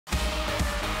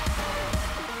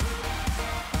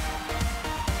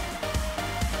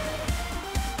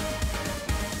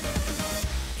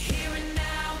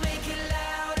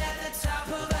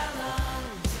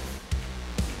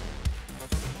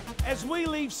we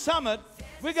leave Summit,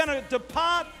 we're going to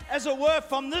depart, as it were,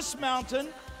 from this mountain.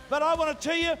 But I want to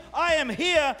tell you, I am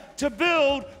here to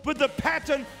build with the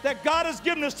pattern that God has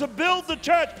given us to build the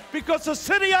church, because the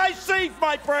city I see,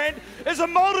 my friend, is a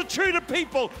multitude of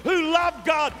people who love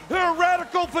God, who are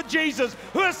radical for Jesus,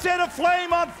 who are set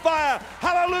aflame on fire,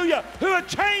 hallelujah, who are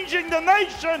changing the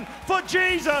nation for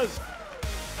Jesus.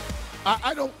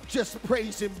 I don't just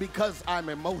praise him because I'm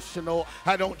emotional.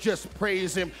 I don't just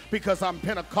praise him because I'm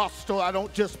Pentecostal. I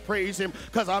don't just praise him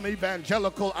because I'm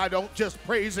evangelical. I don't just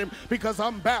praise him because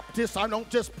I'm Baptist. I don't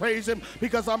just praise him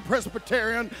because I'm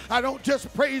Presbyterian. I don't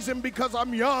just praise him because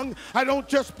I'm young. I don't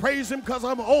just praise him because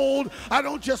I'm old. I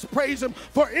don't just praise him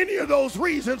for any of those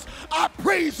reasons. I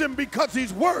praise him because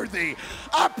he's worthy.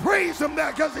 I praise him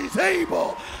because he's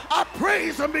able. I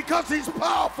praise him because he's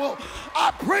powerful.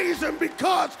 I praise him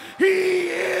because he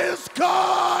is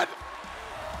God.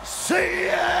 See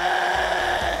it.